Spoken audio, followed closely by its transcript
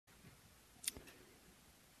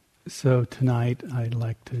So tonight I'd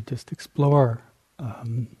like to just explore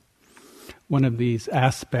one of these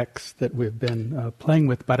aspects that we've been playing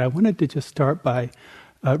with, but I wanted to just start by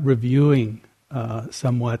reviewing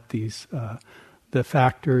somewhat these the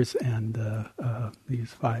factors and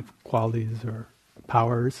these 5 qualities or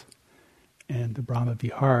powers and the Brahma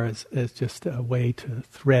Viharas as just a way to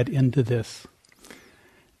thread into this.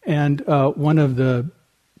 And one of the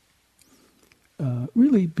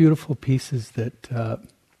really beautiful pieces that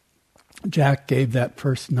Jack gave that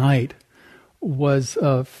first night was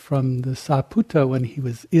from the Saputta when he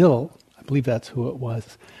was ill. I believe that's who it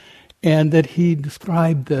was, and that he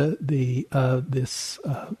described this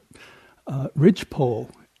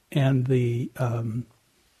ridgepole and the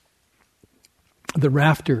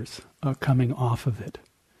rafters coming off of it,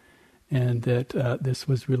 and that this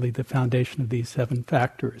was really the foundation of these 7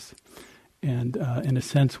 factors. And in a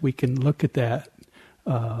sense, we can look at that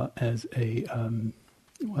as a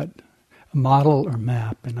model or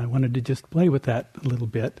map, and I wanted to just play with that a little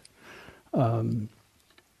bit and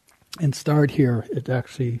start here. It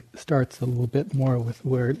actually starts a little bit more with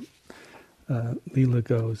where Leela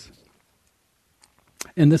goes.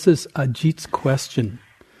 And this is Ajit's question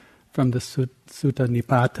from the Sutta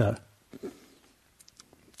Nipata.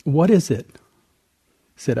 What is it,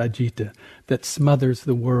 said Ajita, that smothers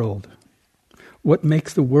the world? What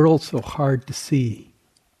makes the world so hard to see?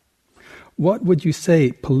 What would you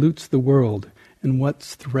say pollutes the world, and what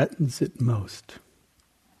threatens it most?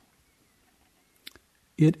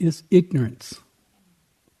 It is ignorance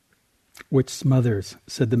which smothers,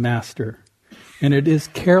 said the Master, and it is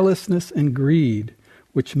carelessness and greed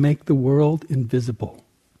which make the world invisible.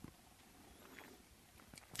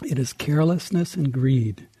 It is carelessness and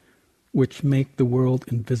greed which make the world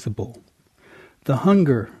invisible. The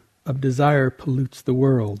hunger of desire pollutes the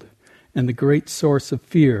world, and the great source of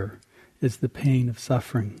fear is the pain of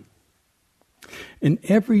suffering. In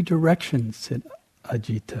every direction, said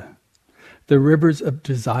Ajita, the rivers of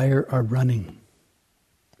desire are running.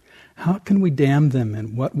 How can we dam them,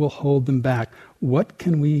 and what will hold them back? What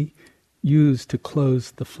can we use to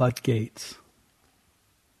close the floodgates?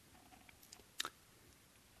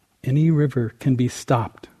 Any river can be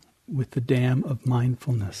stopped with the dam of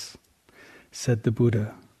mindfulness, said the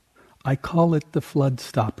Buddha. I call it the flood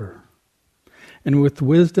stopper. And with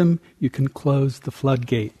wisdom, you can close the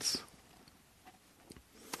floodgates.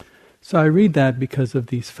 So I read that because of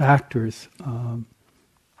these factors,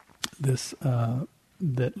 that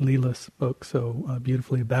Leela spoke so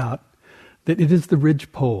beautifully about, that it is the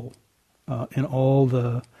ridgepole in all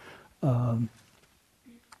the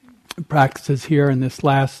practices here. In this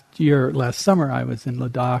last summer, I was in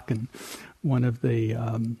Ladakh and one of the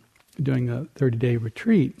doing a 30-day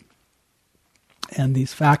retreat. And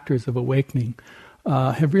these factors of awakening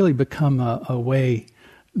have really become a way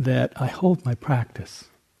that I hold my practice.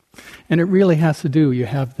 And it really has to do, you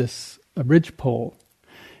have this ridgepole,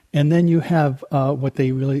 and then you have what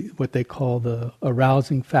they call the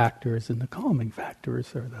arousing factors and the calming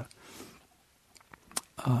factors,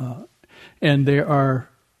 and there are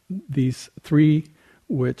these 3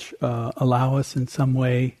 which allow us in some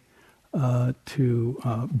way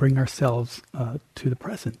to bring ourselves to the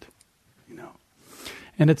present.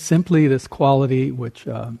 And it's simply this quality which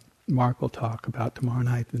Mark will talk about tomorrow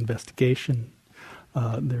night, investigation.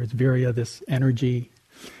 There's virya, this energy,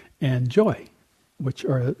 and joy, which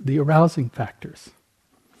are the arousing factors.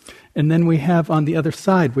 And then we have on the other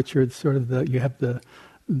side, which are sort of you have the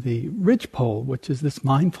ridgepole, which is this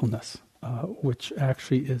mindfulness, which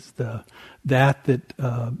actually is that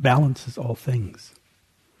balances all things.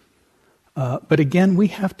 But again, we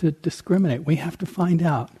have to discriminate. We have to find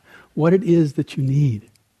out what it is that you need,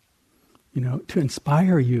 to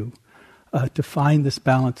inspire you to find this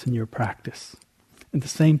balance in your practice. At the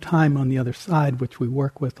same time, on the other side, which we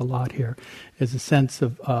work with a lot here, is a sense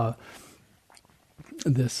of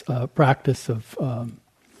this practice of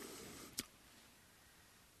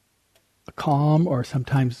calm, or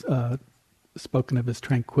sometimes spoken of as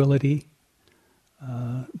tranquility,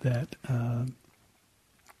 that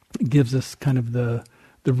gives us kind of the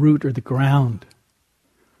root or the ground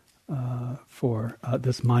for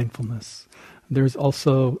this mindfulness. There's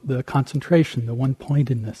also the concentration, the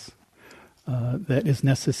one-pointedness that is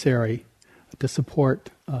necessary to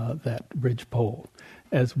support that ridgepole,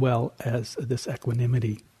 as well as this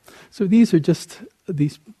equanimity. So these are just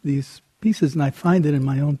these pieces, and I find that in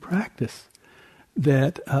my own practice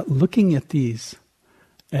that looking at these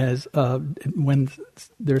as when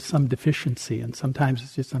there's some deficiency, and sometimes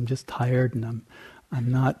it's just I'm just tired and I'm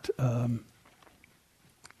not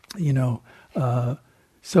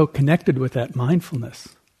so connected with that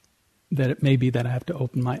mindfulness, that it may be that I have to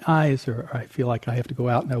open my eyes, or I feel like I have to go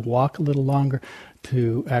out and walk a little longer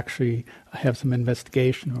to actually have some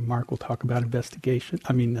investigation, or Mark will talk about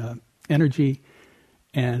energy,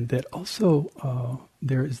 and that also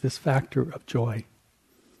there is this factor of joy.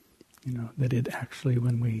 That it actually,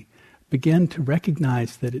 when we begin to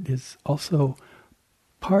recognize that it is also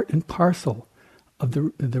part and parcel of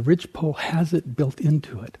the ridgepole, has it built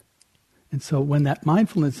into it. And so when that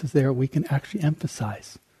mindfulness is there, we can actually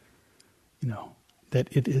emphasize, that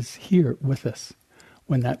it is here with us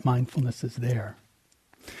when that mindfulness is there.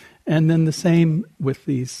 And then the same with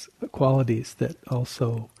these qualities that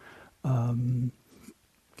also,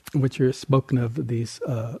 which are spoken of, these,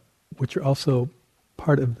 which are also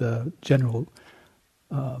part of the general,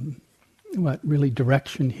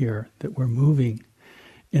 direction here, that we're moving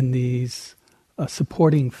in these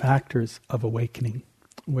supporting factors of awakening,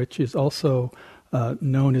 which is also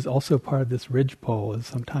known as also part of this ridgepole, as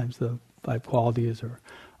sometimes the 5 qualities, or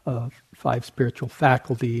 5 spiritual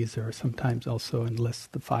faculties, or sometimes also enlists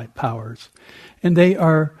the 5 powers. And they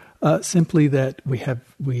are simply that we have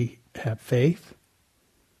faith,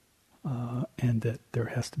 and that there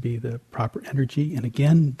has to be the proper energy. And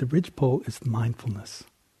again, the ridgepole is the mindfulness.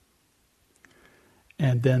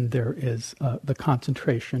 And then there is the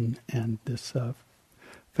concentration and this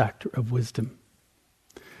factor of wisdom.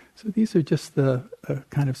 So these are just the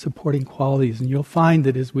kind of supporting qualities. And you'll find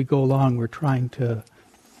that as we go along, we're trying to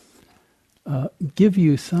give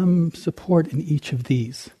you some support in each of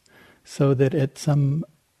these, so that at some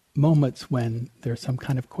moments when there's some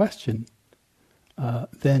kind of question,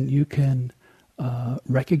 then you can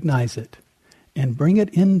recognize it and bring it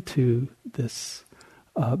into this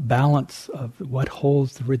balance of what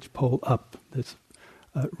holds the ridgepole up, this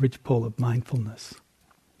ridgepole of mindfulness.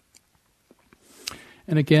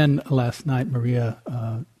 And again, last night Maria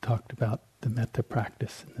talked about the metta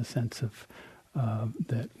practice, in the sense of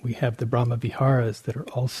that we have the Brahma Viharas that are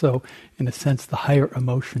also, in a sense, the higher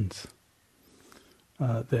emotions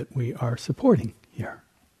that we are supporting here.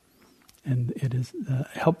 And it is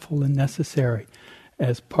helpful and necessary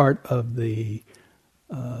as part of the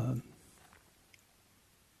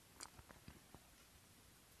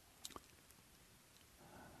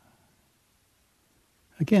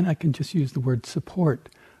again, I can just use the word support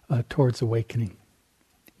towards awakening.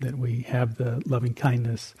 That we have the loving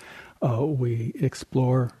kindness, we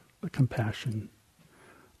explore the compassion,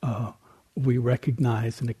 we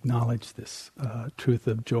recognize and acknowledge this truth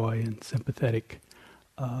of joy and sympathetic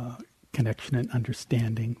connection and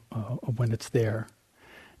understanding of when it's there,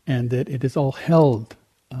 and that it is all held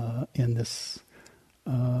in this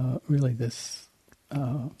this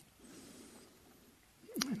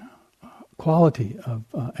quality of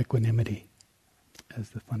equanimity as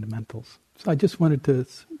the fundamentals. So I just wanted to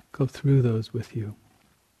go through those with you.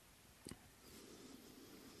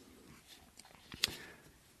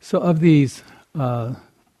 So of these, I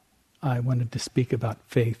wanted to speak about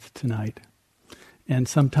faith tonight. And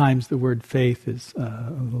sometimes the word faith is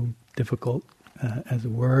a little difficult as a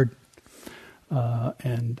word,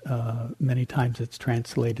 and many times it's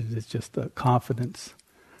translated as just confidence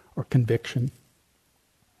or conviction.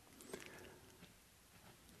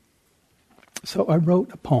 So I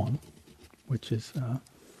wrote a poem, which is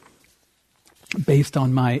based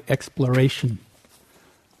on my exploration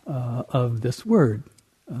of this word,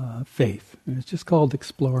 faith. And it's just called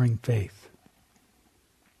Exploring Faith.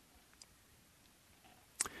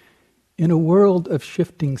 In a world of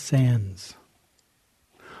shifting sands,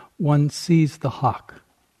 one sees the hawk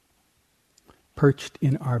perched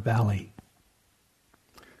in our valley,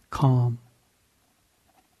 calm,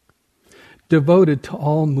 devoted to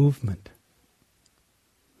all movement,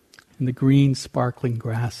 in the green sparkling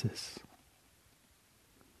grasses.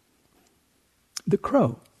 The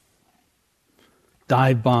crow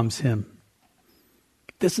dive bombs him.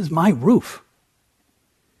 This is my roof,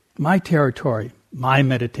 my territory, my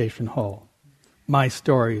meditation hall, my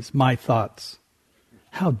stories, my thoughts.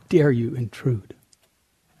 How dare you intrude?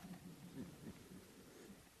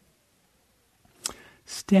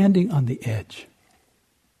 Standing on the edge,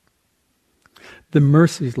 the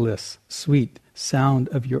merciless, sweet sound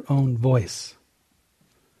of your own voice,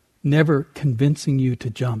 never convincing you to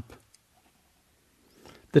jump.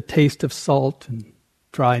 The taste of salt and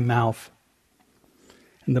dry mouth,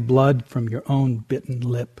 and the blood from your own bitten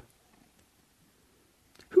lip.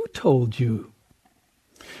 Who told you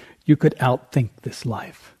you could outthink this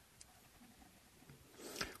life?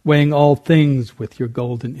 Weighing all things with your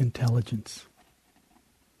golden intelligence.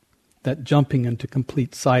 That jumping into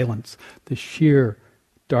complete silence, the sheer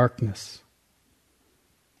darkness,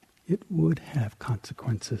 it would have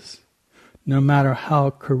consequences, no matter how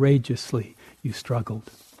courageously you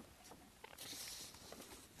struggled.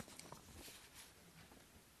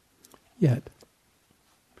 Yet,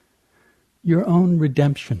 your own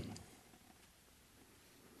redemption,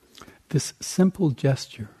 this simple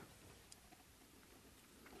gesture,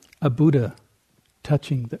 a Buddha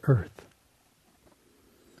touching the earth,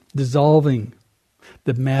 dissolving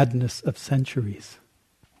the madness of centuries,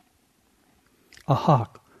 a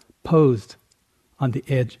hawk posed on the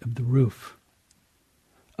edge of the roof,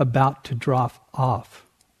 about to drop off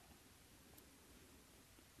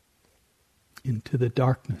into the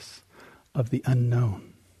darkness of the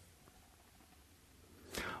unknown.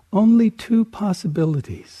 Only two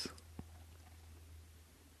possibilities: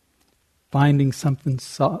 finding something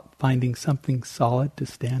solid to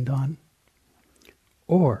stand on,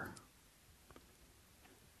 or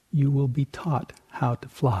you will be taught how to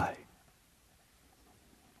fly.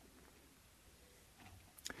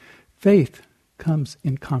 Faith comes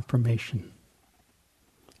in confirmation,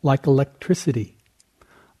 like electricity,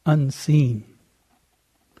 unseen,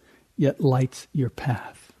 yet lights your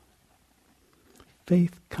path.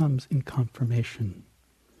 Faith comes in confirmation,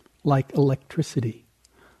 like electricity,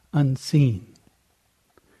 unseen,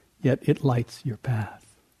 yet it lights your path.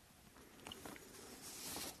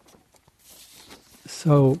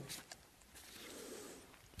 So,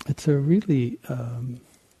 it's a really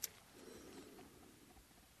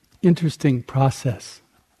interesting process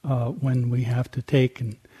when we have to take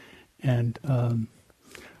and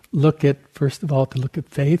look at, first of all, to look at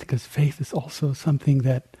faith, because faith is also something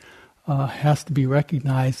that has to be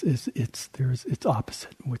recognized as its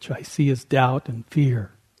opposite, which I see as doubt and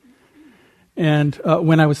fear. And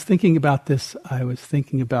when I was thinking about this, I was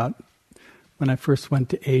thinking about when I first went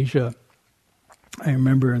to Asia. I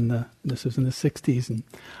remember this was in the 60s, and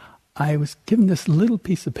I was given this little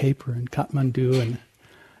piece of paper in Kathmandu,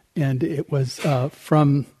 and it was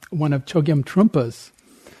from one of Chogyam Trungpa's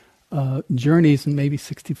journeys in maybe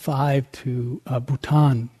 65 to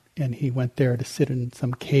Bhutan, and he went there to sit in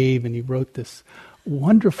some cave, and he wrote this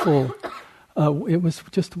wonderful, it was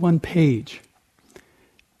just one page,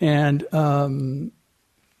 and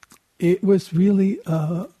it was really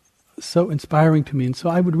so inspiring to me, and so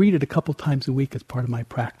I would read it a couple times a week as part of my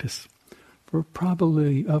practice for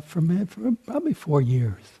probably 4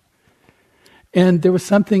 years. And there was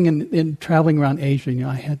something in traveling around Asia.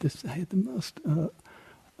 I had the most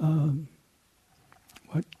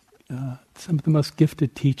some of the most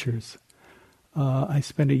gifted teachers. I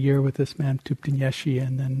spent a year with this man Thupten Yeshi,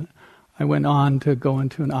 and then I went on to go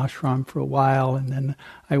into an ashram for a while, and then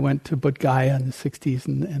I went to Bodh Gaya in the 60s,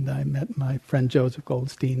 and I met my friend Joseph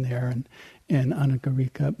Goldstein there, and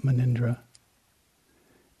Anagarika Manindra.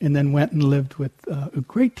 And then went and lived with a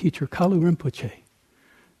great teacher, Kalu Rinpoche,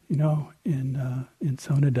 in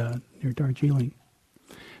Sonada near Darjeeling.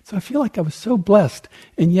 So I feel like I was so blessed,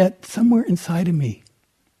 and yet somewhere inside of me,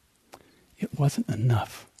 it wasn't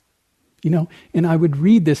enough. And I would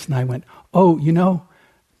read this and I went,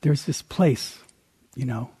 there's this place,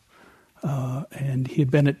 and he had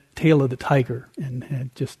been at Tail of the Tiger and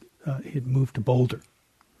he had moved to Boulder,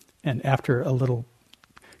 and after a little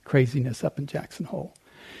craziness up in Jackson Hole.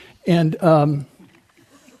 And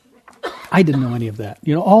I didn't know any of that.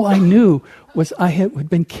 All I knew was I had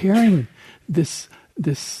been carrying this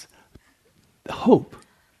hope,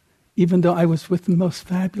 even though I was with the most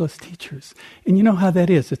fabulous teachers. And you know how that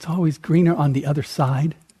is. It's always greener on the other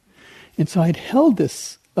side. And so I'd held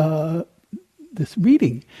this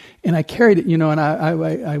reading, and I carried it, and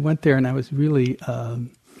I went there, and I was really,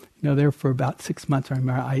 there for about 6 months. I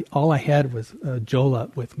remember all I had was a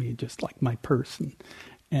jola with me, just like my purse,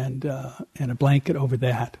 and a blanket over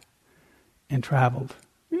that, and traveled.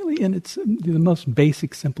 Really, and it's the most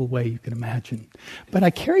basic, simple way you can imagine. But I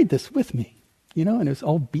carried this with me, and it was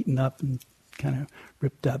all beaten up and kind of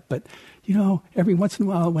ripped up. But, every once in a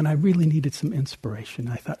while when I really needed some inspiration,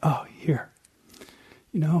 I thought, oh, here.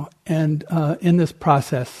 And in this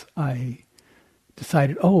process, I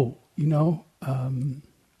decided, I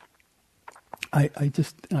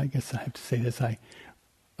guess I have to say this, I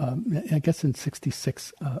guess in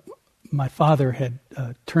 66, my father had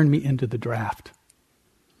turned me into the draft.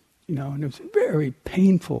 And it was a very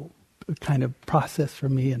painful kind of process for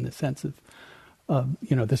me in the sense of,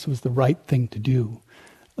 this was the right thing to do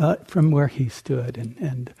from where he stood.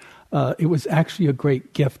 And it was actually a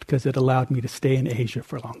great gift because it allowed me to stay in Asia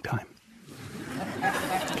for a long time.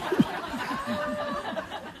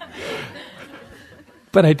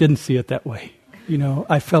 But I didn't see it that way.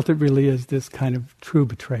 I felt it really as this kind of true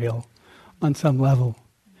betrayal on some level.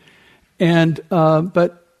 And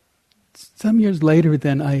but some years later,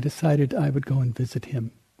 then I decided I would go and visit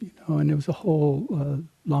him And it was a whole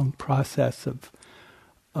long process of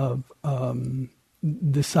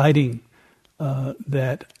deciding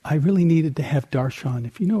that I really needed to have darshan.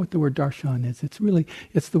 If you know what the word darshan is,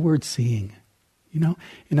 it's the word seeing,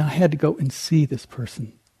 And I had to go and see this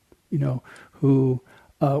person, who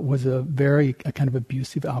was a kind of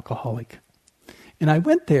abusive alcoholic. And I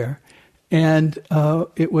went there, and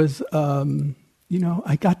it was,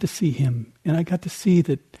 I got to see him, and I got to see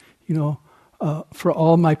that, for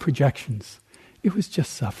all my projections, it was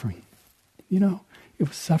just suffering. It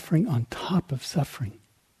was suffering on top of suffering.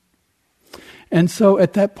 And so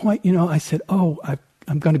at that point, I said, I'm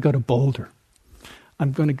going to go to Boulder.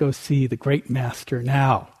 I'm going to go see the great master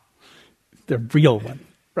now, the real one,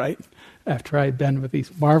 right? After I had been with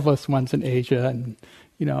these marvelous ones in Asia, and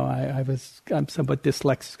I'm somewhat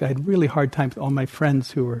dyslexic. I had really hard times with all my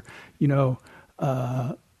friends who were,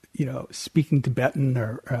 speaking Tibetan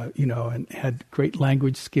or and had great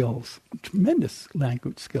language skills, tremendous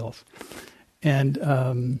language skills, and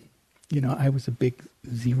I was a big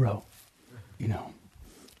zero.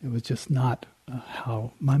 It was just not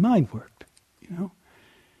how my mind worked.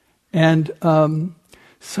 And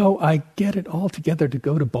so I get it all together to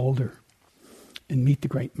go to Boulder and meet the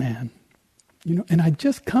great man. And I'd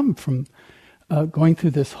just come from going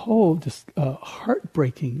through this whole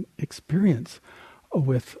heartbreaking experience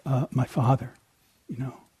with my father,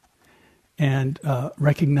 and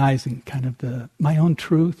recognizing kind of my own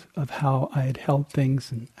truth of how I had held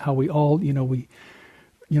things, and how we all,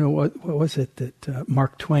 what was it that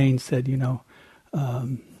Mark Twain said, I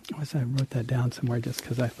wrote that down somewhere just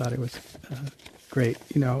because I thought it was great.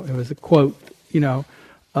 It was a quote,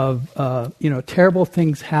 of, terrible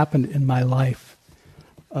things happened in my life.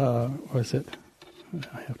 Was it?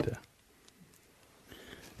 I have to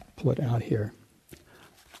pull it out here.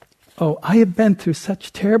 Oh, I have been through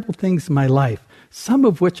such terrible things in my life, some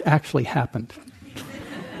of which actually happened.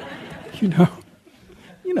 You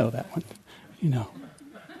know that one.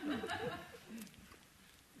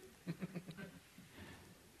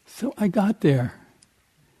 So I got there,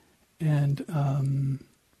 and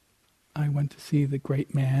I went to see the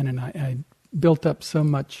great man, and I built up so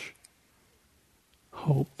much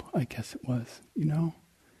hope, I guess it was,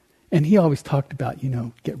 And he always talked about,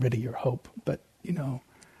 get rid of your hope, but,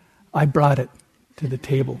 I brought it to the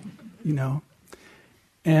table,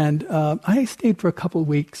 And I stayed for a couple of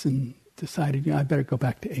weeks and decided, I better go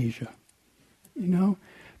back to Asia,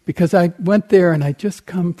 Because I went there and I just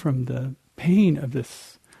come from the pain of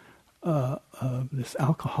this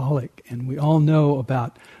alcoholic, and we all know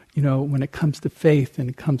about, when it comes to faith and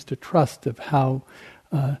it comes to trust, of how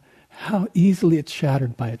easily it's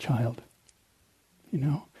shattered by a child,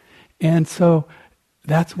 And so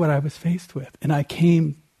that's what I was faced with, and I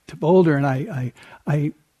came to Boulder, and I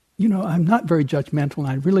I'm not very judgmental, and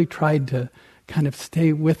I really tried to kind of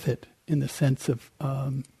stay with it in the sense of,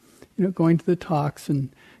 going to the talks and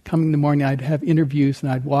coming in the morning. I'd have interviews,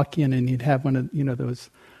 and I'd walk in, and he'd have one of those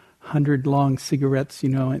 100 long cigarettes,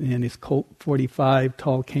 in his Colt 45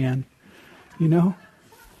 tall can,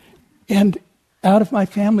 And out of my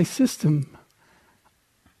family system,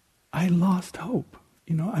 I lost hope.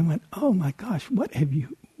 I went, oh my gosh, what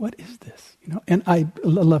is this? And I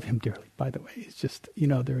love him dearly, by the way. It's just,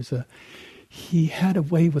 he had a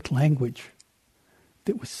way with language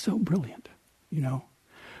that was so brilliant,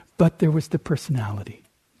 But there was the personality.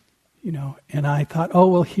 And I thought, oh,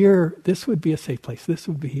 well, here, this would be a safe place. This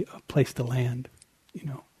would be a place to land,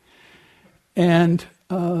 And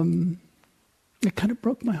it kind of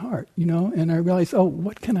broke my heart, And I realized, oh,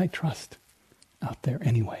 what can I trust out there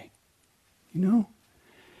anyway,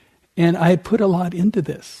 And I had put a lot into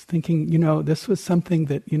this, thinking, this was something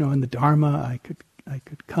that, in the Dharma I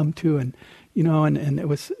could come to, and and it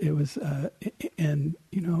was,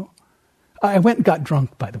 I went and got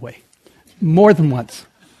drunk, by the way, more than once.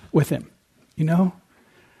 With him,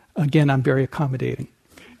 Again, I'm very accommodating.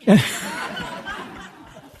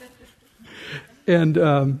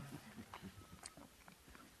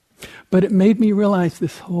 But it made me realize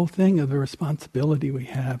this whole thing of the responsibility we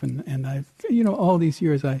have. And I've, all these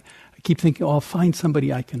years, I keep thinking, I'll find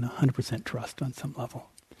somebody I can 100% trust on some level.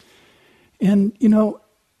 And,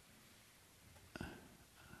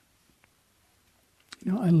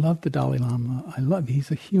 I love the Dalai Lama.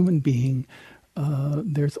 He's a human being.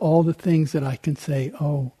 There's all the things that I can say,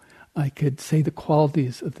 I could say the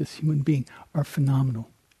qualities of this human being are phenomenal,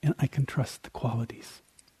 and I can trust the qualities.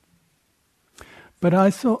 But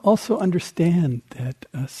I also understand that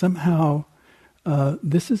somehow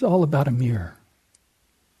this is all about a mirror.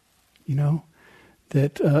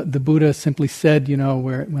 that the Buddha simply said,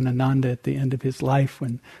 when Ananda at the end of his life,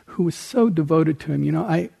 who was so devoted to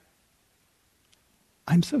him,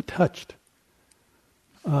 I'm so touched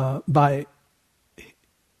by,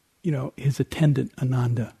 his attendant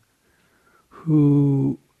Ananda,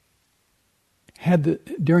 who had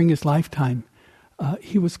during his lifetime,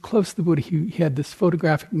 he was close to the Buddha. He had this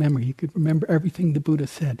photographic memory. He could remember everything the Buddha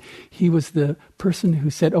said. He was the person who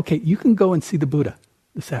said, okay, you can go and see the Buddha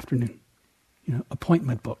this afternoon.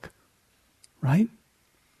 Appointment book, right?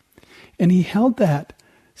 And he held that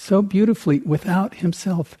so beautifully without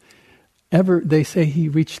himself ever, they say he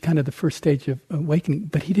reached kind of the first stage of awakening,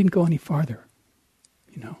 but he didn't go any farther,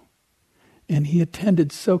 And he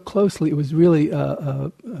attended so closely. It was really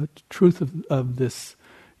a truth of this.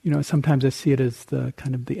 Sometimes I see it as the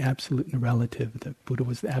kind of the absolute and the relative. The Buddha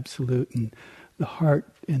was the absolute, and the heart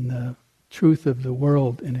and the truth of the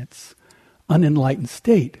world in its unenlightened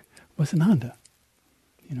state was Ananda.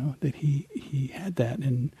 That he had that,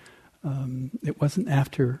 and it wasn't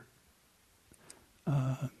after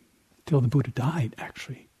till the Buddha died,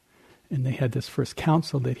 actually, and they had this first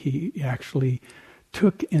council that he actually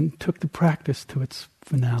took the practice to its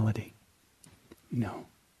finality.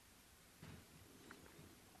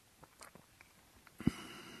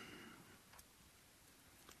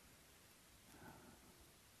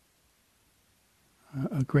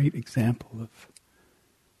 A great example of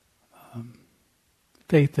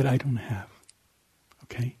faith that I don't have.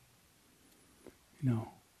 Okay?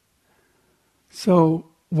 So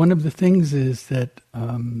one of the things is that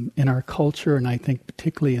in our culture, and I think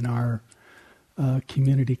particularly in our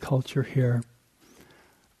community culture here,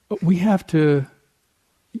 we have to,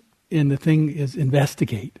 and the thing is,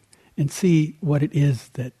 investigate and see what it is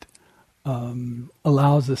that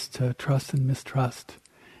allows us to trust and mistrust,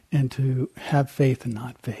 and to have faith and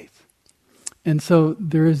not faith. And so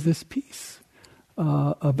there is this piece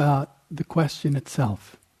about the question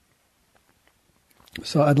itself.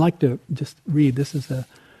 So I'd like to just read, this is a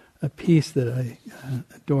piece that I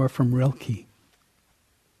adore from Rilke.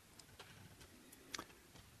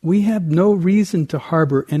 We have no reason to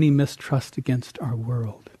harbor any mistrust against our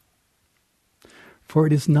world, for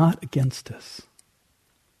it is not against us.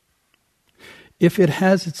 If it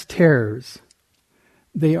has its terrors,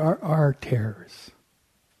 they are our terrors.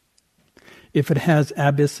 If it has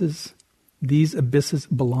abysses, these abysses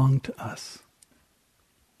belong to us.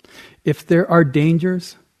 If there are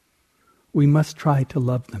dangers, we must try to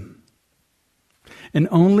love them. And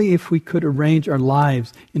only if we could arrange our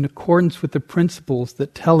lives in accordance with the principles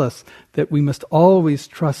that tell us that we must always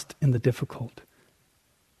trust in the difficult,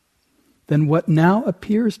 then what now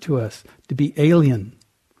appears to us to be alien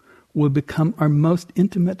will become our most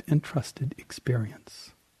intimate and trusted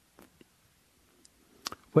experience.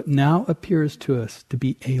 What now appears to us to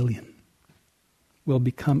be alien will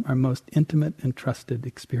become our most intimate and trusted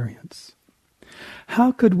experience.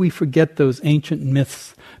 How could we forget those ancient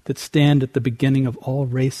myths that stand at the beginning of all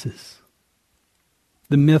races?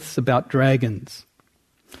 The myths about dragons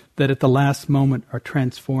that at the last moment are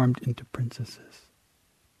transformed into princesses.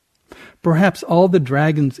 Perhaps all the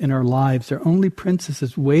dragons in our lives are only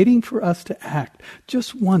princesses waiting for us to act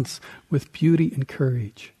just once with beauty and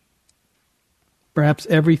courage. Perhaps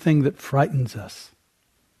everything that frightens us,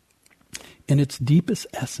 in its deepest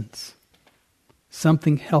essence,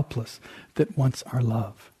 something helpless that wants our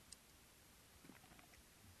love.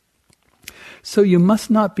 So you must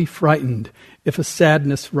not be frightened if a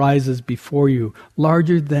sadness rises before you,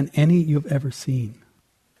 larger than any you've ever seen.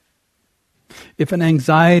 If an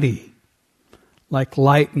anxiety, like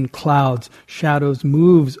light and clouds, shadows,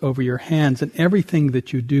 moves over your hands and everything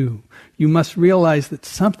that you do, you must realize that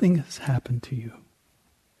something has happened to you.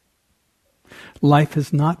 Life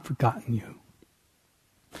has not forgotten you,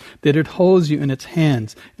 that it holds you in its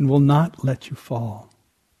hands and will not let you fall.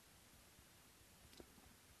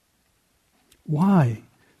 Why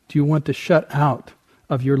do you want to shut out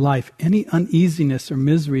of your life any uneasiness or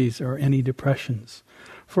miseries or any depressions?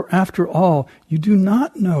 For after all, you do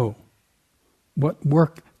not know what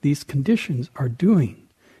work these conditions are doing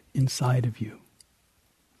inside of you.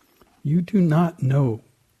 You do not know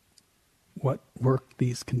what work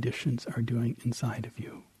these conditions are doing inside of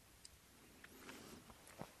you.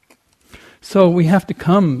 So we have to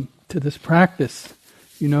come to this practice,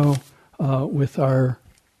 with our,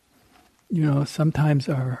 sometimes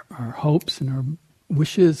our hopes and our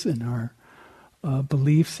wishes and our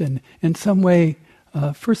beliefs, and in some way,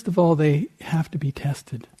 first of all, they have to be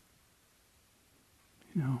tested.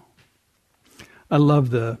 I love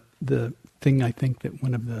the thing, I think that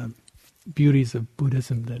one of the beauties of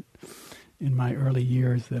Buddhism that in my early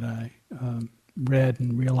years that I read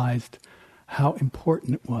and realized how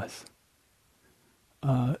important it was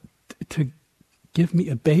to give me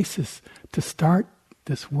a basis to start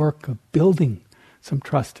this work of building some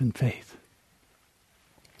trust and faith.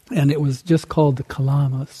 And it was just called the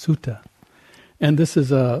Kalama Sutta. And this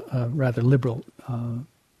is a rather liberal,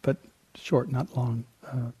 but short, not long,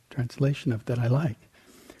 translation of that I like.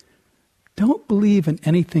 Don't believe in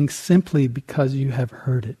anything simply because you have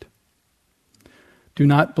heard it. Do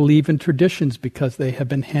not believe in traditions because they have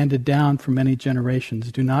been handed down for many generations.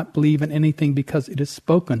 Do not believe in anything because it is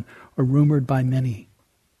spoken or rumored by many.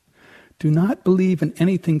 Do not believe in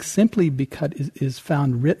anything simply because it is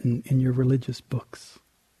found written in your religious books.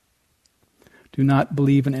 Do not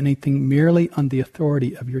believe in anything merely on the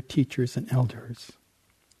authority of your teachers and elders.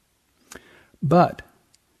 But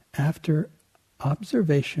after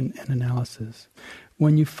observation and analysis,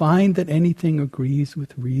 when you find that anything agrees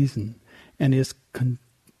with reason and is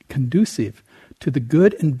conducive to the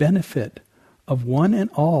good and benefit of one and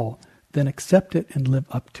all, then accept it and live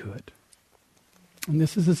up to it. And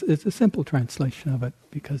this is it's a simple translation of it,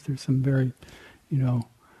 because there's some very,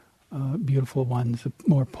 beautiful ones,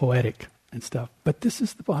 more poetic and stuff. But this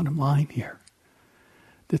is the bottom line here.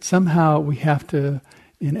 That somehow we have to,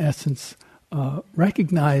 in essence,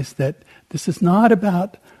 recognize that this is not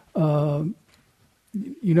about, I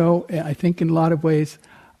think in a lot of ways,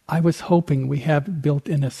 I was hoping we have built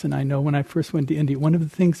in us, and I know when I first went to India, one of the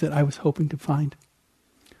things that I was hoping to find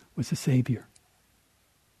was a savior.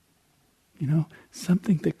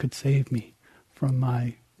 Something that could save me from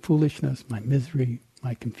my foolishness, my misery,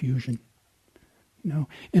 my confusion. And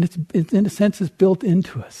it's in a sense, it's built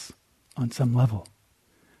into us on some level.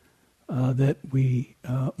 That we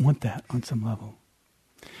want that on some level.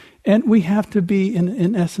 And we have to be,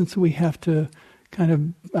 in essence, we have to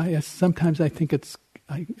kind of, sometimes I think it's,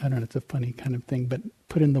 I don't know, it's a funny kind of thing, but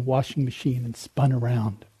put in the washing machine and spun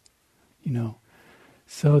around,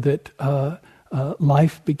 so that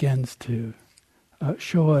life begins to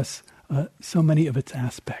show us so many of its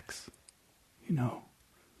aspects,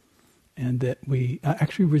 and that we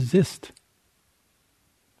actually resist.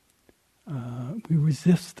 We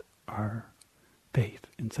resist our faith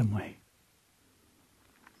in some way.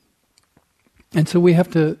 And so we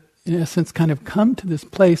have to, in essence, kind of come to this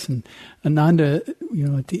place. And Ananda,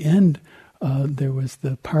 at the end, there was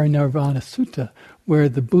the Parinirvana Sutta, where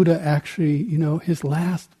the Buddha actually, his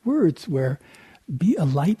last words were, be a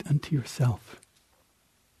light unto yourself.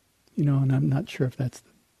 And I'm not sure if that's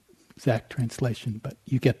the exact translation, but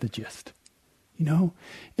you get the gist. And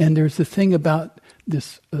there's the thing about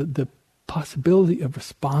this, the possibility of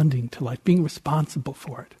responding to life, being responsible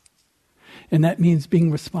for it. And that means being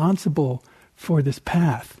responsible for this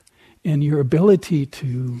path and your ability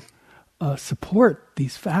to support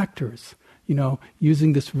these factors,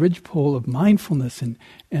 using this ridgepole of mindfulness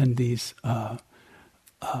and these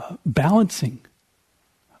balancing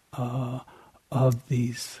of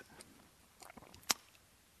these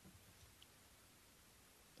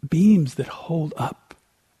beams that hold up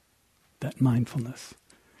that mindfulness.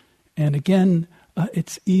 And again,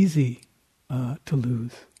 it's easy to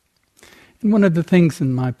lose. And one of the things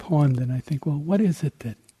in my poem that I think, well, what is it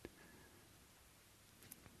that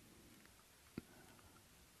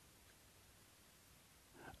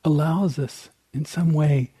allows us in some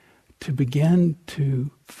way to begin to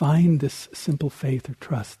find this simple faith or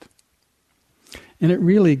trust? And it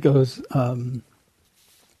really goes, I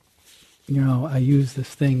use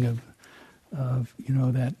this thing of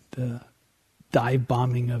that dive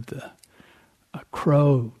bombing of a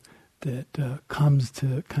crow that comes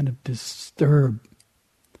to kind of disturb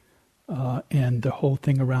and the whole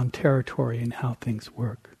thing around territory and how things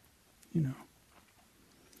work,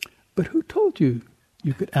 But who told you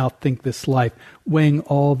you could outthink this life, weighing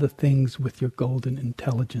all the things with your golden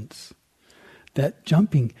intelligence? That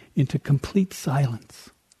jumping into complete silence,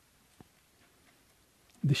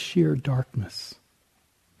 the sheer darkness,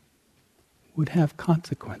 would have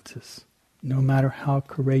consequences, no matter how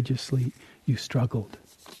courageously you struggled.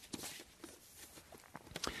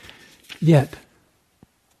 Yet,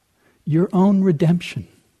 your own redemption,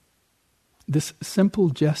 this simple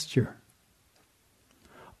gesture,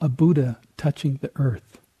 a Buddha touching the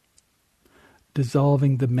earth,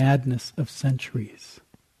 dissolving the madness of centuries,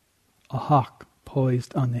 a hawk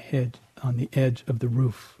poised on the edge of the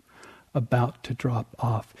roof, about to drop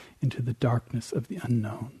off into the darkness of the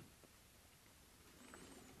unknown.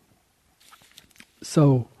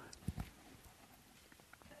 So,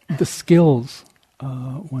 the skills,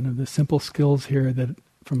 one of the simple skills here that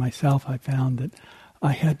for myself I found that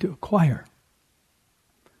I had to acquire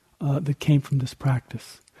that came from this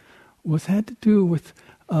practice had to do with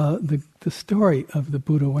the story of the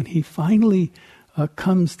Buddha when he finally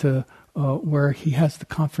comes to where he has the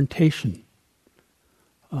confrontation,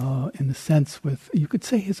 in the sense with, you could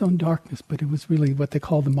say his own darkness, but it was really what they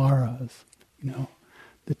call the Maras,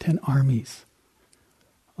 the 10 armies,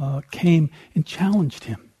 came and challenged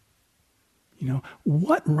him.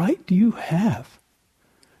 What right do you have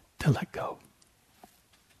to let go?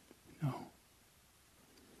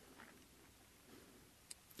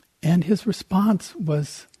 And his response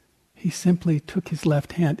was, he simply took his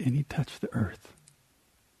left hand and he touched the earth.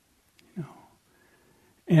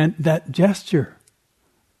 And that gesture,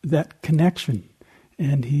 that connection,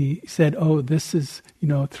 and he said, oh, this is,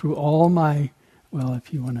 through all my,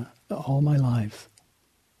 all my lives,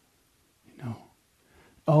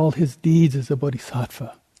 all his deeds as a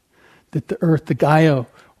bodhisattva, that the earth, the Gaia,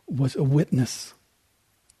 was a witness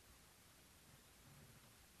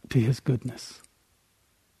to his goodness.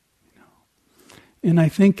 And I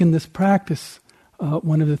think in this practice,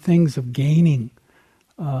 one of the things of gaining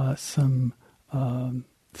some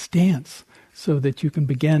stance so that you can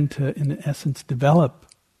begin to, in essence, develop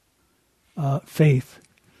faith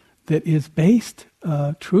that is based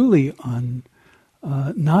truly on,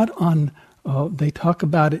 not on, they talk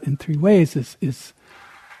about it in 3 ways, is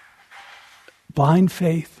blind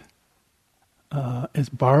faith, as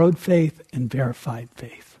borrowed faith, and verified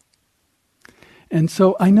faith. And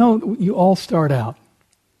so I know you all start out.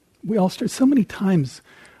 We all start so many times.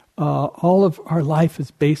 All of our life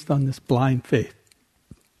is based on this blind faith,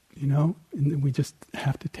 and we just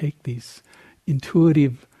have to take these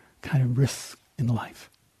intuitive kind of risks in life,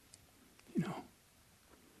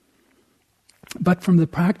 But from the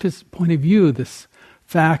practice point of view, this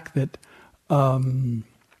fact that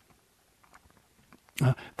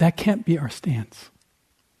that can't be our stance.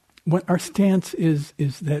 What our stance is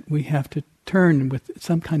that we have to turn with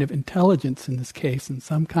some kind of intelligence in this case and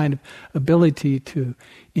some kind of ability to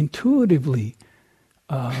intuitively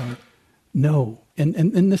know.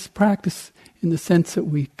 And this practice, in the sense that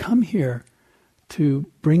we come here to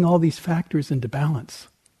bring all these factors into balance.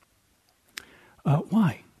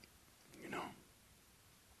 Why?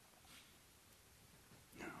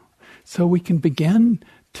 So we can begin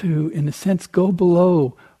to, in a sense, go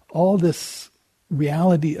below all this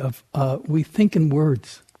reality of we think in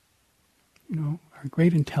words, our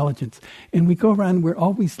great intelligence. And we go around, we're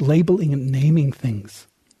always labeling and naming things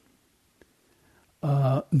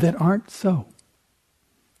that aren't so.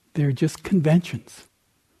 They're just conventions.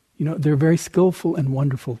 They're very skillful and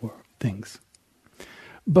wonderful things.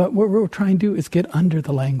 But what we're trying to do is get under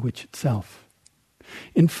the language itself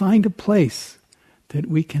and find a place that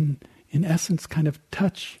we can, in essence, kind of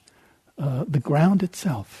touch the ground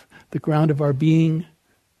itself, the ground of our being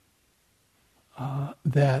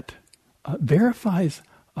that verifies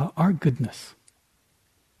our goodness,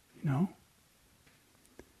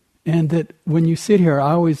 And that when you sit here,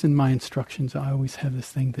 I always, in my instructions, I always have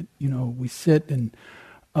this thing that, we sit and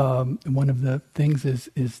one of the things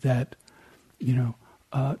is that,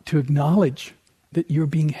 to acknowledge that you're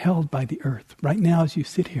being held by the earth right now as you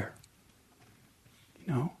sit here.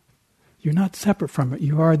 You're not separate from it.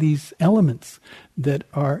 You are these elements that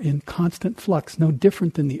are in constant flux, no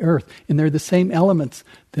different than the earth. And they're the same elements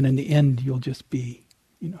that in the end you'll just be,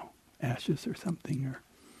 ashes or something, or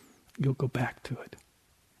you'll go back to it.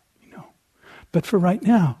 But for right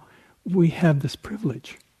now, we have this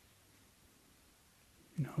privilege.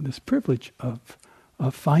 This privilege of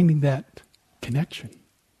finding that connection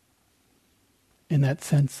in that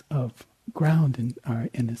sense of ground and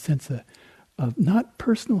in a sense of not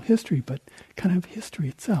personal history, but kind of history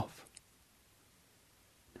itself.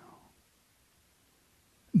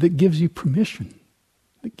 That gives you permission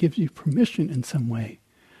in some way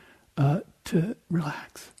to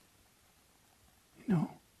relax.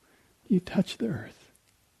 You touch the earth.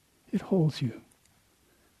 It holds you.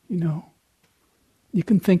 You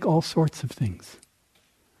can think all sorts of things,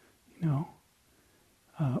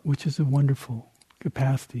 which is a wonderful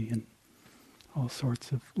capacity in all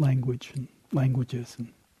sorts of language and languages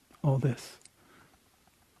and all this.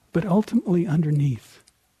 But ultimately underneath,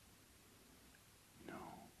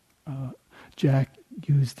 Jack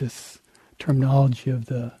used this terminology of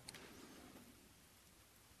the,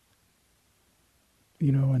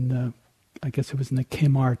 I guess it was in the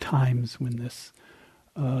Khmer times when this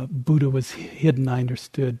Buddha was hidden, I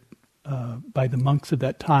understood, by the monks of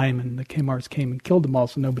that time, and the Khmers came and killed them all,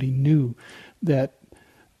 so nobody knew that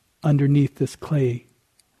underneath this clay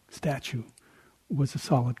statue was a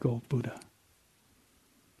solid gold Buddha.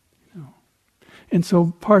 And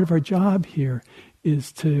so part of our job here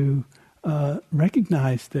is to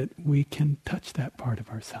recognize that we can touch that part of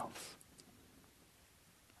ourselves.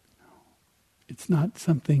 It's not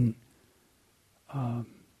something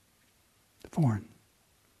foreign.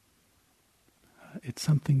 It's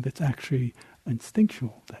something that's actually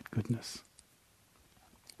instinctual, that goodness.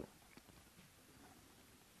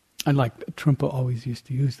 And like Trungpa always used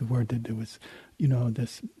to use the word that there was,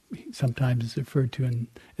 this sometimes is referred to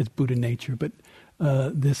as Buddha nature, but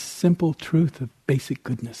this simple truth of basic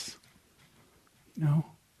goodness,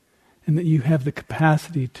 and that you have the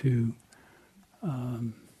capacity to,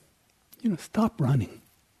 stop running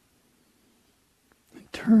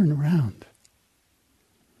and turn around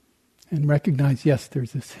and recognize, yes,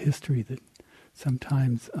 there's this history that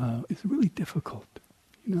sometimes is really difficult,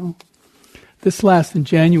 This last in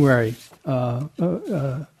January,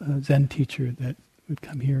 a Zen teacher that would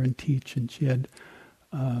come here and teach, and she had,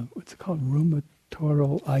 what's it called, rheumatoid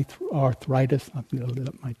arthritis. I'm going to load it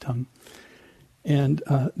up my tongue. And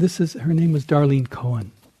her name was Darlene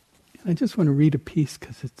Cohen. And I just want to read a piece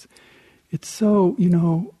because it's so,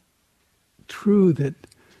 true that,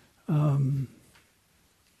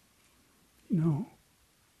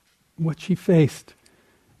 what she faced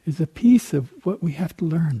is a piece of what we have to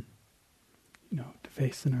learn. To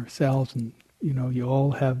face in ourselves, and you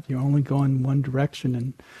all you're only going one direction,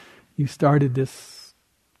 and you started this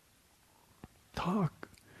talk,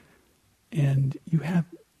 and you have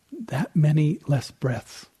that many less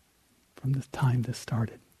breaths from the time this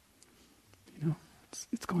started.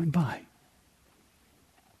 It's going by.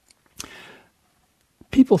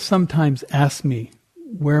 People sometimes ask me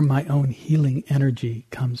where my own healing energy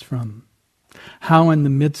comes from. How in the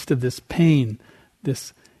midst of this pain,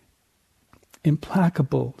 this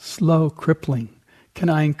implacable, slow crippling, can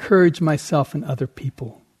I encourage myself and other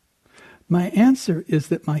people? My answer is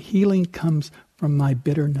that my healing comes from my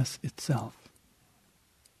bitterness itself.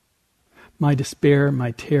 My despair,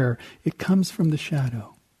 my terror, it comes from the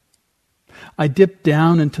shadow. I dip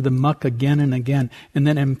down into the muck again and again, and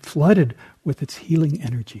then am flooded with its healing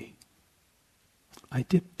energy. I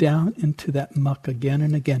dip down into that muck again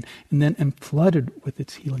and again, and then am flooded with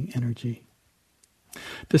its healing energy.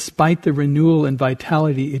 Despite the renewal and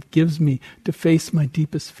vitality it gives me to face my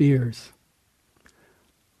deepest fears,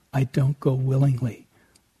 I don't go willingly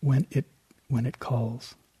when it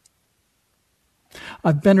calls.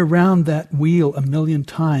 I've been around that wheel a million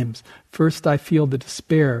times. First I feel the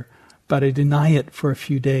despair, but I deny it for a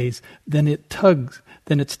few days. Then its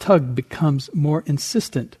tug becomes more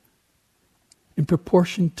insistent in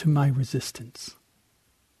proportion to my resistance.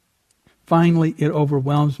 Finally, it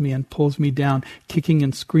overwhelms me and pulls me down, kicking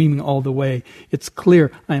and screaming all the way. It's clear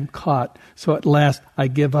I am caught, so at last I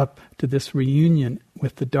give up to this reunion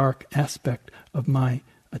with the dark aspect of my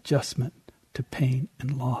adjustment to pain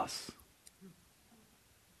and loss.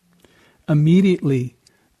 Immediately,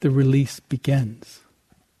 the release begins.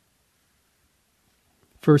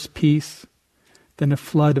 First peace, then a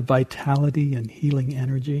flood of vitality and healing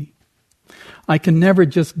energy. I can never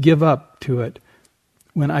just give up to it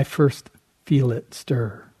when I first feel it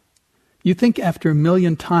stir. You think after a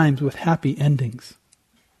million times with happy endings,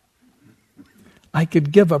 I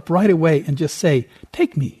could give up right away and just say,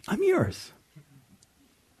 take me, I'm yours.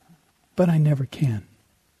 But I never can.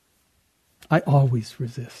 I always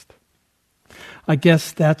resist. I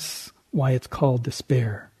guess that's why it's called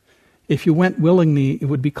despair. If you went willingly, it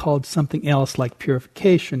would be called something else like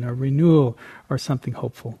purification or renewal or something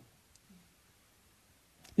hopeful.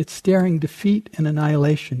 It's staring defeat and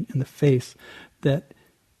annihilation in the face that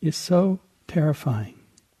is so terrifying.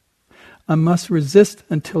 I must resist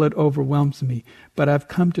until it overwhelms me, but I've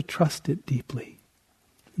come to trust it deeply.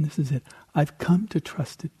 And this is it. I've come to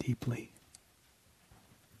trust it deeply.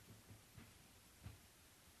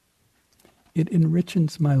 It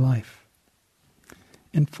enriches my life,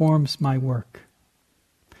 informs my work,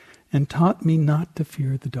 and taught me not to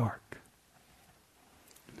fear the dark.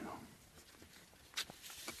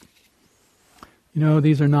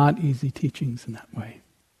 These are not easy teachings in that way,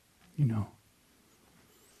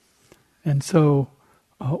 And so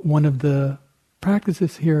one of the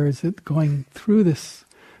practices here is that going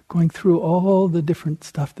through all the different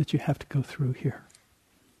stuff that you have to go through here.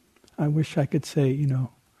 I wish I could say,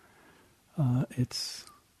 it's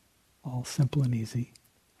all simple and easy.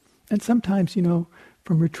 And sometimes,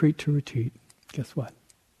 from retreat to retreat, guess what?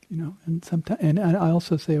 And sometimes, and I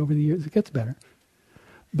also say over the years, it gets better.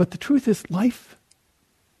 But the truth is, life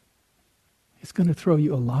is going to throw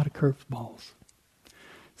you a lot of curveballs.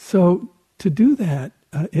 So to do that,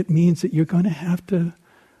 it means that you're going to have to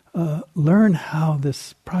learn how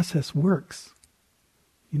this process works,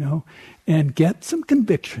 and get some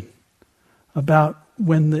conviction about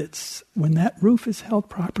when that roof is held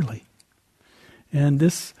properly. And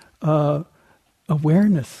this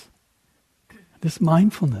awareness this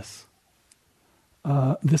mindfulness,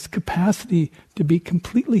 this capacity to be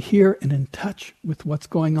completely here and in touch with what's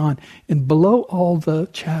going on, and below all the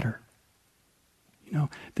chatter,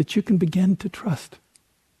 that you can begin to trust.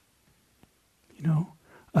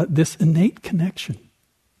 This innate connection.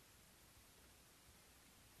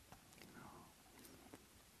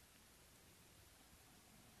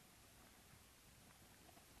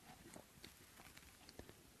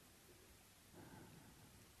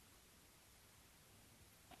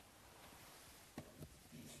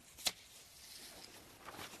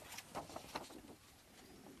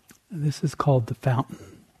 This is called the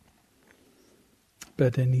fountain,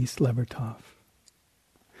 but in East Levertov.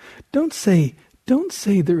 Don't say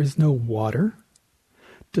there is no water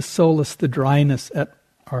to solace the dryness at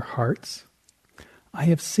our hearts. I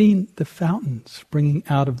have seen the fountain springing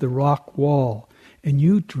out of the rock wall and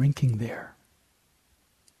you drinking there.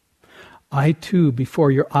 I too,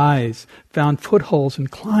 before your eyes, found footholds and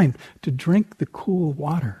climbed to drink the cool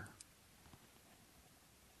water.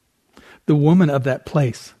 The woman of that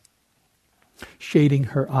place, shading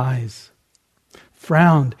her eyes,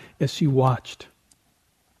 frowned as she watched.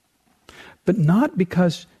 But not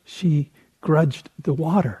because she grudged the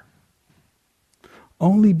water,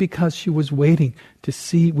 only because she was waiting to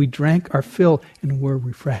see we drank our fill and were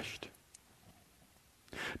refreshed.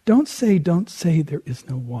 Don't say there is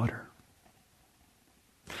no water.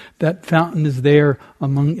 That fountain is there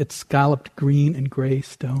among its scalloped green and gray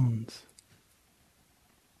stones.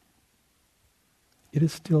 It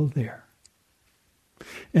is still there.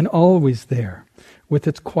 And always there, with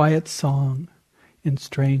its quiet song and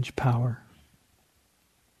strange power,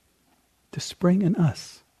 to spring in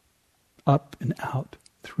us, up and out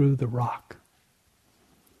through the rock.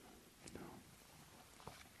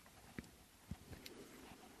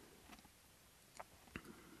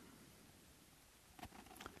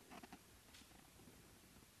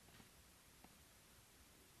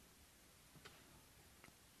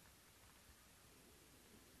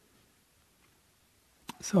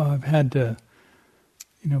 So I've had to,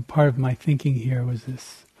 part of my thinking here was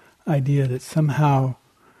this idea that somehow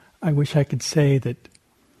I wish I could say that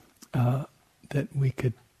we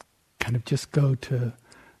could kind of just go to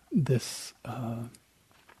this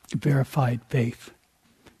verified faith.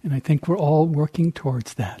 And I think we're all working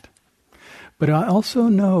towards that. But I also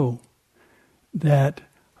know that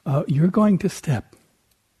you're going to step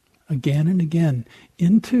again and again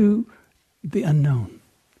into the unknown.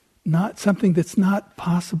 Not something that's not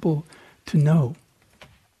possible to know.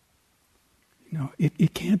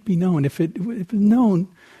 It can't be known. If it's known,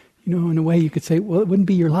 in a way you could say, well, it wouldn't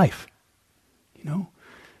be your life.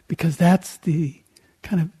 Because that's the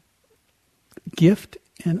kind of gift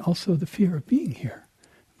and also the fear of being here.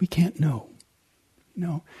 We can't know.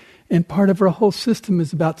 And part of our whole system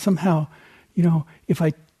is about somehow, if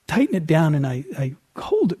I tighten it down and I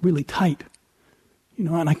hold it really tight,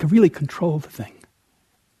 and I can really control the thing,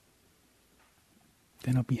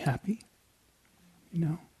 then I'll be happy,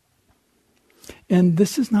 And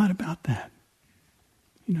this is not about that,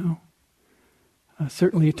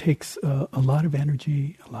 Certainly it takes a lot of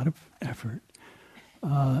energy, a lot of effort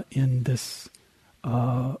in this,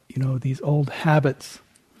 these old habits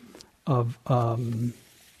of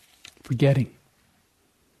forgetting.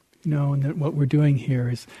 And that what we're doing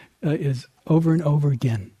here is over and over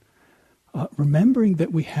again, remembering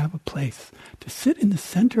that we have a place to sit in the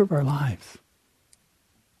center of our lives.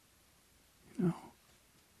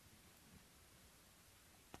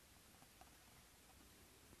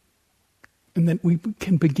 And that we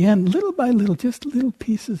can begin little by little, just little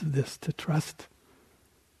pieces of this to trust.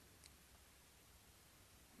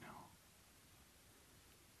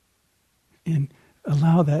 And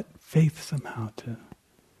allow that faith somehow to,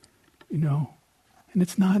 and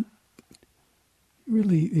it's not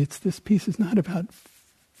really, this piece is not about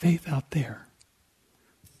faith out there.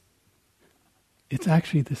 It's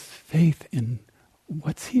actually this faith in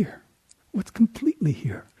what's here, what's completely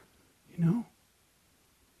here,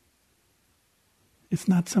 It's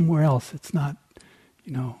not somewhere else. It's not,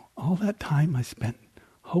 all that time I spent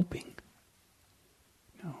hoping.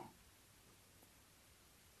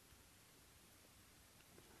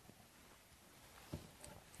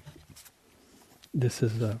 This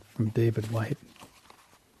is from David White.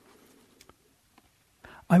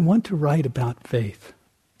 I want to write about faith,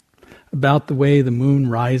 about the way the moon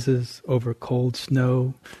rises over cold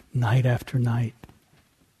snow night after night.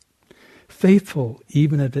 Faithful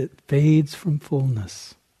even as it fades from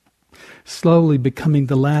fullness, slowly becoming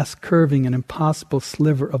the last curving and impossible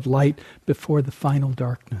sliver of light before the final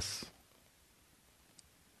darkness.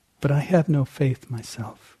 But I have no faith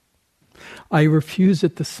myself. I refuse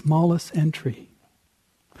it the smallest entry.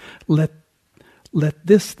 Let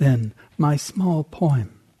this then, my small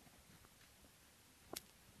poem,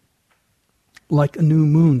 like a new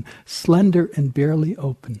moon, slender and barely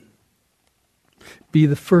open, be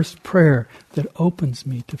the first prayer that opens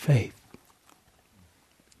me to faith.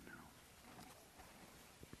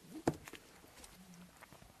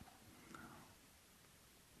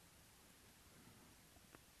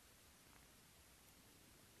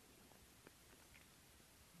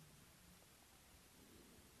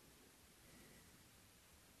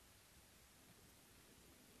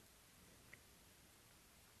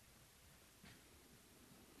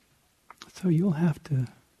 So you'll have to,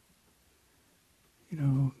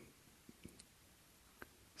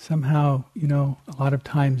 somehow, a lot of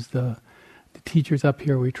times the teachers up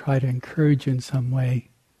here, we try to encourage you in some way.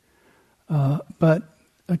 But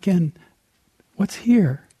again, what's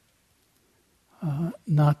here,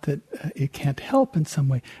 not that it can't help in some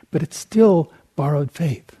way, but it's still borrowed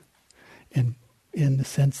faith. In the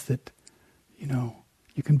sense that,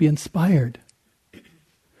 you can be inspired.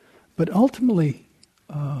 But ultimately,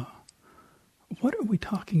 what are we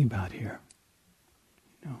talking about here?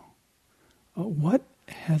 What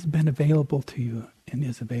has been available to you and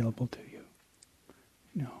is available to you?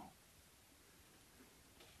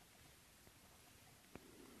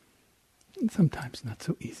 And sometimes not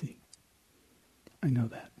so easy. I know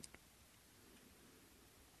that.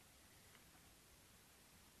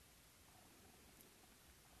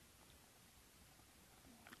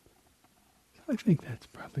 So I think that's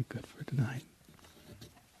probably good for tonight.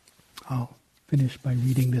 I'll finish by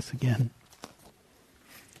reading this again.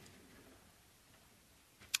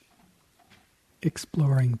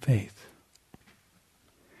 Exploring faith.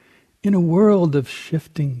 In a world of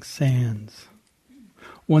shifting sands,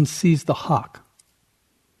 one sees the hawk.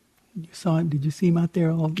 You saw him? Did you see him out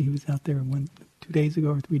there? He was out there 2 days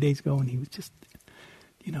ago or 3 days ago, and he was just,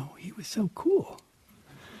 he was so cool.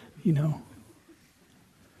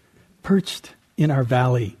 Perched in our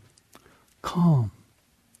valley, calm,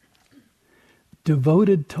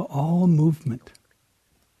 devoted to all movement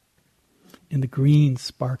in the green,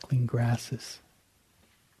 sparkling grasses.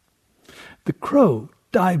 The crow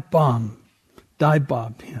dive-bombed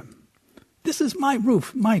him. This is my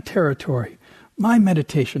roof, my territory, my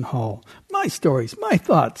meditation hall, my stories, my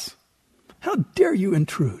thoughts. How dare you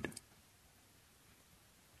intrude?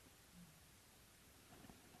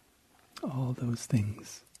 All those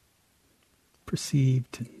things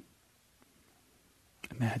perceived and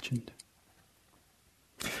imagined.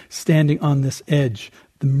 Standing on this edge,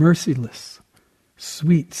 the merciless,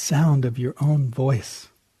 sweet sound of your own voice,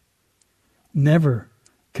 never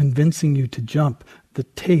convincing you to jump, the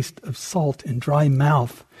taste of salt in dry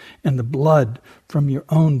mouth and the blood from your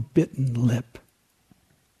own bitten lip.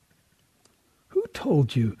 Who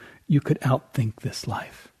told you you could outthink this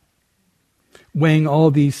life? Weighing all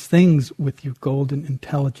these things with your golden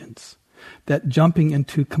intelligence, that jumping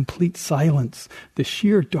into complete silence, the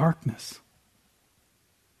sheer darkness,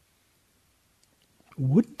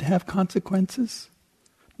 wouldn't have consequences,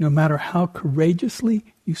 no matter how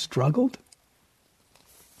courageously you struggled?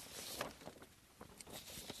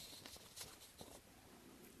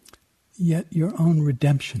 Yet your own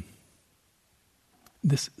redemption,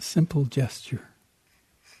 this simple gesture,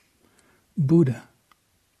 Buddha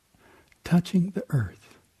touching the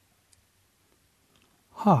earth,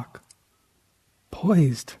 hawk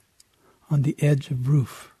poised on the edge of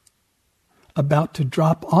roof, about to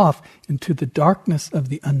drop off into the darkness of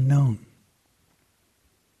the unknown.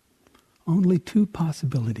 Only 2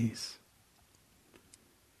 possibilities: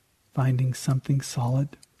 finding something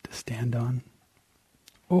solid to stand on,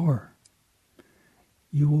 or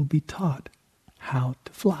you will be taught how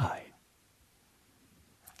to fly.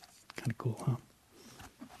 Kind of cool, huh?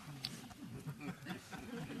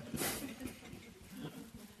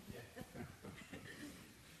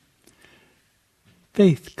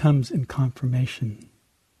 Faith comes in confirmation,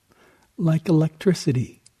 like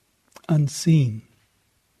electricity, unseen,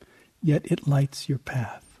 yet it lights your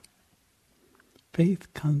path.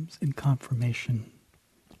 Faith comes in confirmation,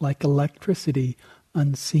 like electricity,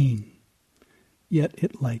 unseen, yet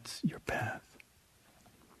it lights your path.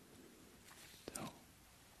 So,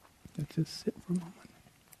 let's just sit for a moment.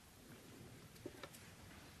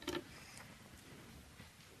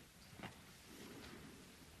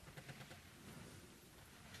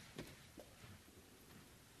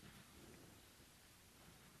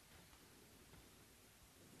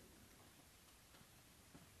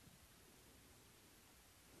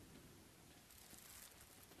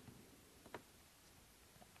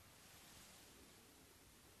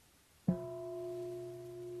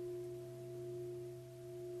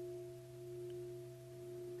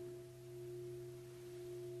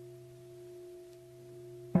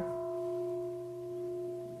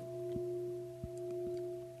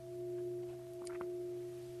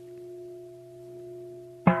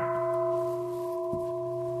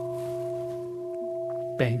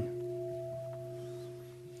 bang.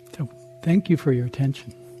 So thank you for your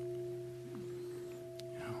attention.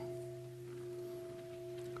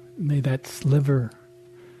 May that sliver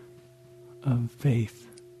of faith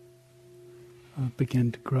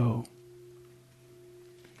begin to grow.